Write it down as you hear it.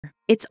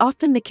It's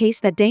often the case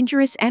that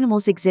dangerous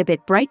animals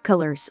exhibit bright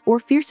colors or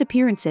fierce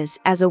appearances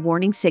as a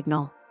warning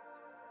signal.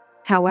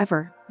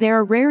 However, there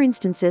are rare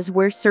instances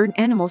where certain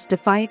animals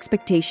defy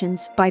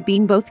expectations by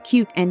being both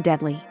cute and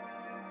deadly.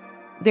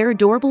 Their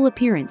adorable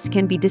appearance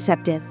can be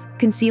deceptive,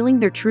 concealing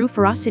their true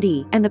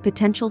ferocity and the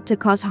potential to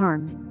cause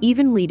harm,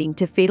 even leading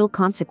to fatal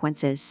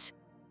consequences.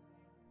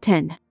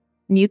 10.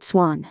 Mute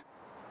swan.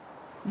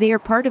 They are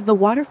part of the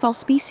waterfowl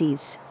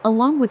species,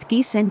 along with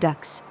geese and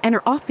ducks, and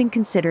are often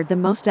considered the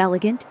most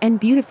elegant and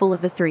beautiful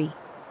of the three.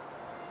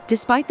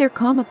 Despite their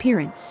calm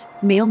appearance,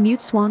 male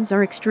mute swans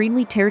are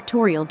extremely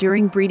territorial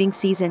during breeding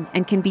season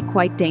and can be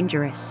quite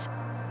dangerous.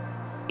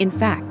 In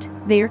fact,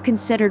 they are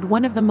considered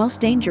one of the most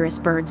dangerous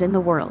birds in the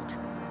world.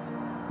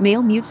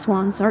 Male mute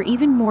swans are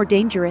even more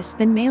dangerous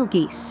than male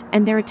geese,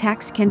 and their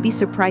attacks can be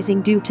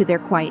surprising due to their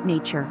quiet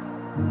nature.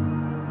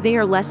 They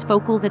are less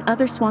vocal than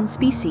other swan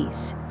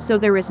species, so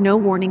there is no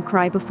warning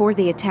cry before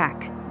they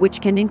attack,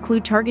 which can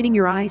include targeting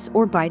your eyes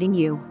or biting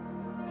you.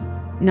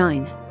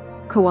 9.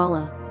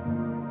 Koala.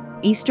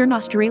 Eastern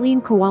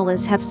Australian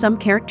koalas have some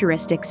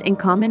characteristics in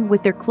common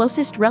with their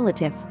closest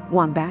relative,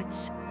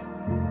 wombats.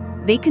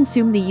 They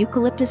consume the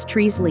eucalyptus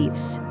tree's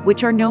leaves,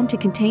 which are known to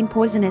contain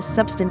poisonous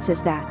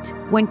substances that,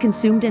 when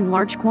consumed in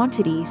large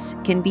quantities,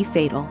 can be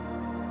fatal.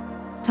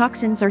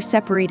 Toxins are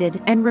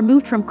separated and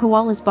removed from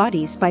koalas'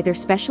 bodies by their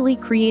specially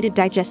created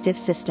digestive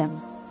system.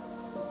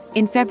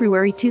 In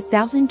February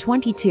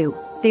 2022,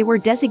 they were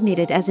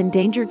designated as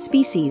endangered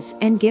species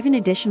and given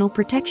additional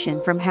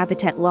protection from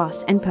habitat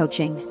loss and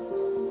poaching.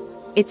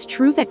 It's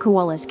true that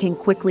koalas can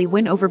quickly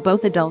win over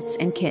both adults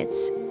and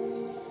kids.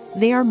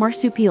 They are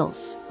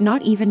marsupials,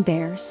 not even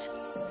bears.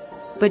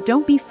 But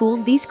don't be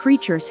fooled, these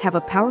creatures have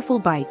a powerful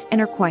bite and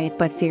are quiet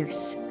but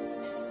fierce.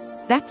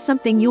 That's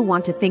something you'll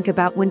want to think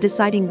about when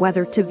deciding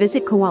whether to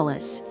visit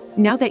koalas,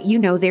 now that you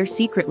know they're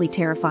secretly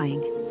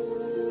terrifying.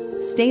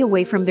 Stay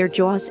away from their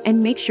jaws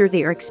and make sure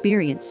they are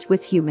experienced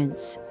with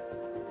humans.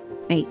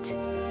 8.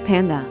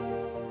 Panda.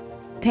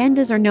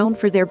 Pandas are known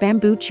for their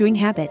bamboo-chewing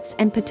habits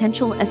and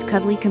potential as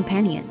cuddly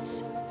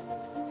companions.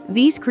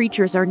 These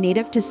creatures are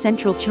native to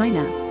central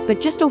China,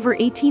 but just over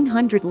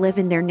 1,800 live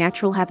in their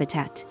natural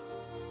habitat.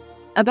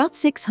 About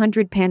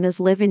 600 pandas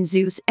live in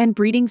zoos and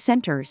breeding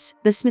centers,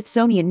 the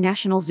Smithsonian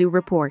National Zoo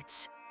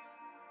reports.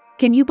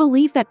 Can you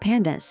believe that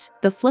pandas,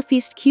 the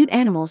fluffiest cute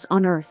animals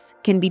on Earth,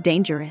 can be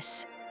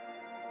dangerous?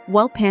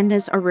 While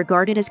pandas are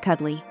regarded as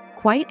cuddly,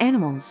 quiet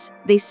animals,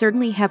 they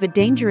certainly have a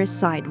dangerous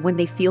side when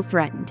they feel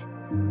threatened.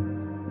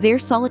 They're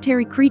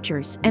solitary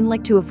creatures and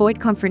like to avoid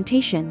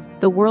confrontation,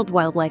 the World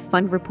Wildlife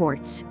Fund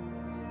reports.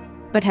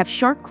 But have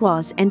sharp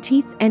claws and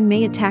teeth and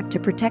may attack to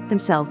protect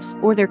themselves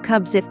or their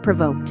cubs if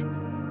provoked.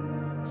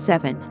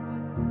 7.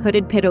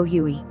 Hooded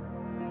pitohui.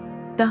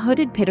 The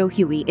hooded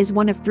pitohui is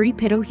one of 3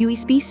 pitohui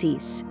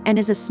species and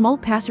is a small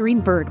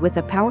passerine bird with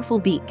a powerful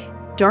beak,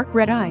 dark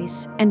red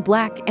eyes, and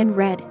black and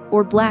red,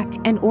 or black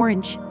and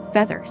orange,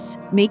 feathers,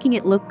 making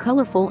it look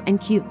colorful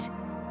and cute.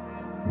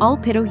 All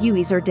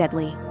pitohuis are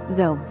deadly,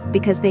 though,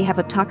 because they have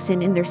a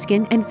toxin in their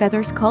skin and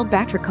feathers called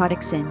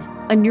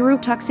batrachotoxin, a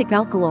neurotoxic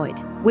alkaloid,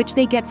 which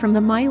they get from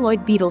the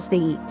myeloid beetles they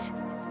eat.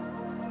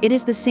 It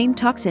is the same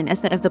toxin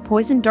as that of the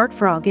poison dart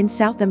frog in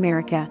South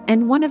America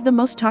and one of the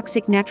most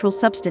toxic natural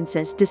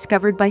substances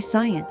discovered by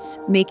science,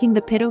 making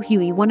the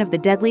pitohui one of the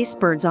deadliest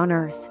birds on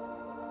Earth.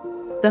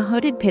 The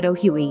hooded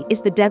pitohui is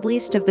the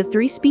deadliest of the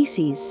 3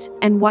 species,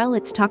 and while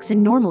its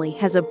toxin normally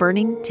has a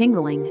burning,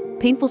 tingling,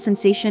 painful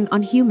sensation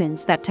on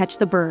humans that touch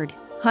the bird,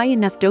 high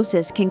enough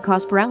doses can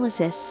cause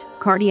paralysis,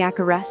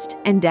 cardiac arrest,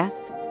 and death.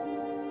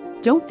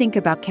 Don't think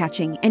about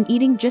catching and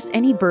eating just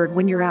any bird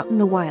when you're out in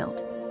the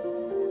wild.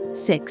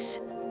 6.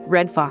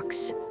 Red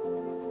fox.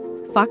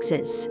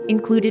 Foxes,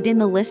 included in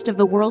the list of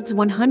the world's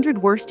 100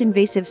 worst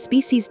invasive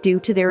species due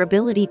to their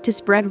ability to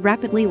spread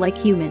rapidly like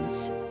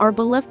humans, are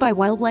beloved by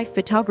wildlife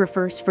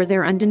photographers for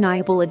their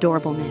undeniable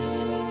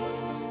adorableness.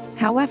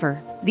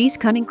 However, these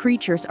cunning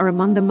creatures are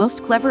among the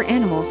most clever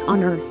animals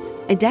on Earth,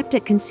 adept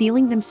at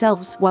concealing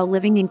themselves while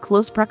living in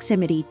close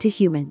proximity to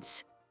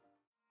humans.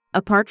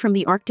 Apart from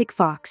the Arctic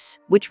fox,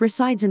 which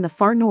resides in the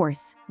far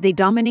north, they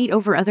dominate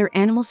over other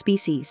animal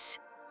species.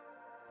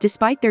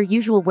 Despite their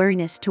usual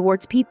wariness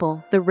towards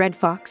people, the red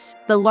fox,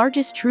 the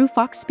largest true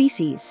fox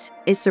species,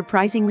 is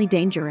surprisingly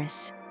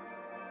dangerous.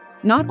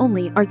 Not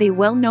only are they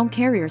well-known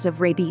carriers of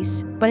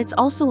rabies, but it's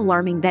also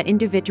alarming that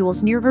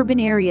individuals near urban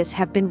areas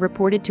have been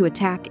reported to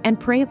attack and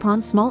prey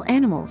upon small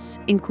animals,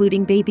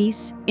 including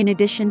babies, in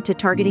addition to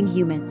targeting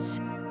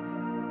humans.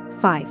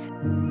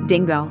 5.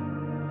 Dingo.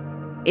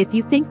 If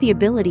you think the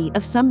ability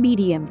of some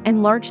medium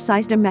and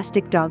large-sized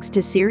domestic dogs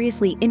to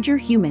seriously injure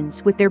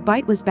humans with their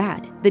bite was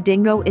bad, the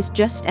dingo is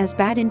just as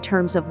bad in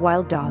terms of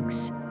wild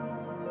dogs.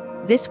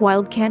 This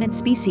wild canid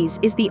species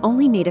is the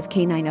only native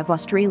canine of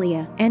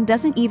Australia and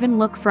doesn't even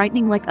look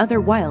frightening like other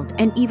wild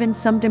and even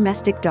some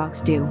domestic dogs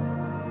do.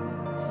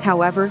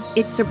 However,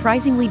 it's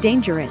surprisingly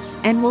dangerous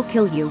and will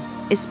kill you,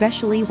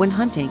 especially when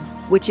hunting,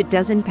 which it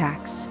does in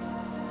packs.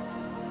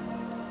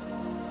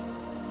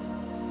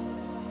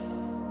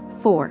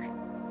 4.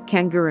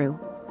 Kangaroo.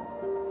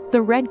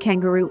 The red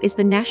kangaroo is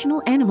the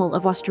national animal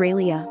of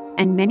Australia,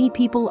 and many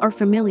people are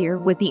familiar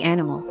with the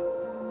animal.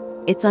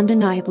 It's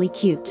undeniably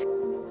cute.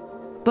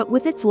 But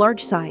with its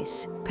large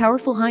size,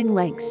 powerful hind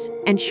legs,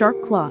 and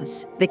sharp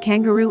claws, the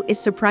kangaroo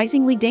is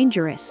surprisingly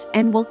dangerous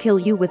and will kill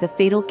you with a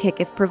fatal kick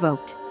if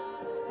provoked.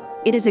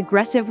 It is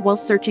aggressive while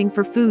searching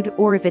for food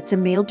or if it's a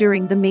male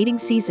during the mating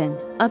season,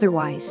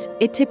 otherwise,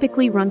 it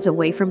typically runs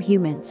away from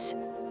humans.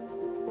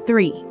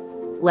 3.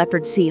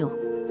 Leopard seal.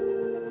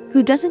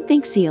 Who doesn't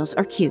think seals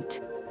are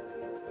cute?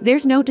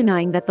 There's no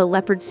denying that the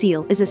leopard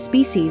seal is a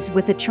species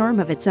with a charm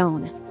of its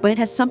own, but it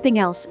has something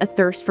else: a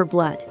thirst for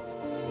blood.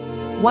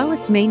 While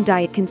its main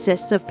diet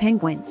consists of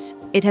penguins,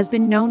 it has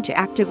been known to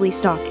actively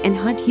stalk and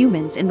hunt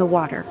humans in the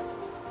water.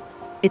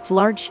 It's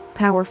large,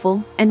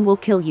 powerful, and will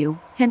kill you,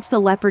 hence the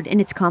leopard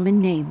in its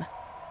common name.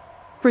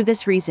 For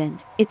this reason,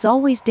 it's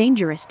always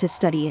dangerous to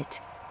study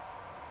it.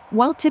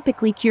 While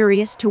typically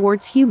curious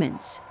towards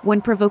humans, when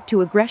provoked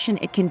to aggression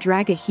it can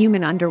drag a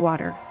human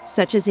underwater,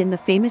 such as in the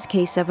famous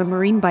case of a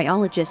marine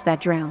biologist that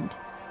drowned.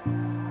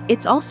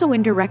 It's also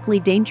indirectly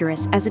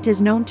dangerous as it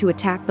is known to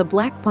attack the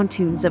black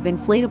pontoons of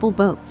inflatable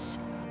boats.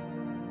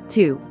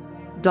 2.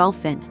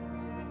 Dolphin.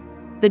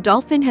 The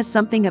dolphin has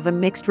something of a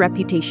mixed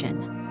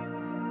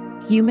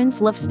reputation.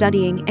 Humans love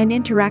studying and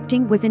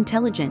interacting with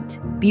intelligent,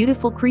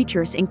 beautiful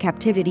creatures in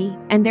captivity,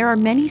 and there are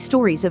many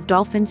stories of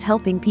dolphins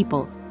helping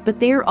people, but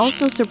they are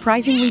also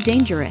surprisingly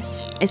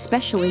dangerous,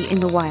 especially in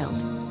the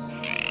wild.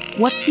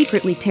 What's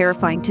secretly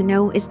terrifying to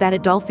know is that a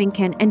dolphin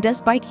can and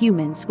does bite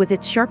humans with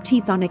its sharp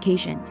teeth on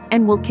occasion,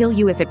 and will kill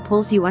you if it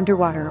pulls you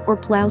underwater or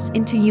plows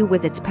into you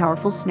with its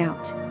powerful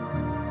snout.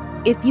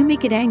 If you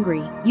make it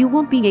angry, you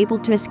won't be able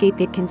to escape.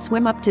 It can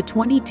swim up to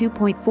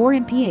 22.4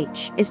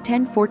 mph, is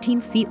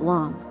 10-14 feet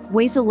long,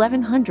 weighs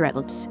 1100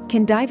 lbs,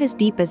 can dive as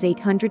deep as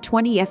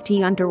 820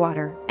 ft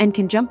underwater, and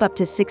can jump up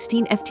to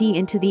 16 ft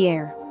into the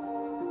air.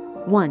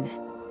 1.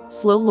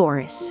 Slow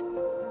loris.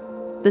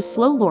 The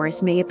slow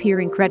loris may appear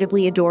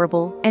incredibly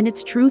adorable, and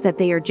it's true that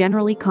they are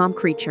generally calm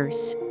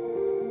creatures.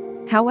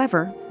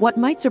 However, what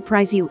might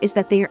surprise you is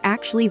that they are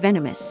actually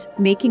venomous,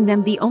 making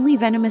them the only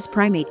venomous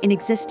primate in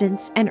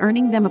existence and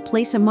earning them a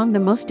place among the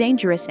most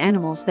dangerous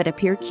animals that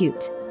appear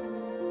cute.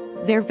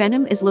 Their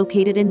venom is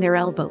located in their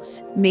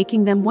elbows,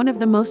 making them one of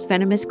the most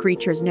venomous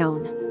creatures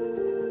known.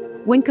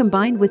 When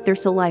combined with their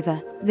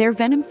saliva, their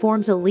venom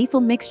forms a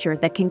lethal mixture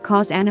that can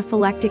cause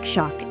anaphylactic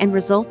shock and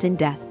result in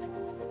death.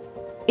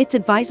 It's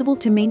advisable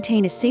to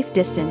maintain a safe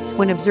distance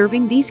when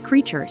observing these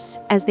creatures,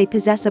 as they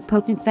possess a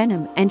potent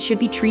venom and should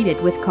be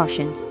treated with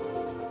caution.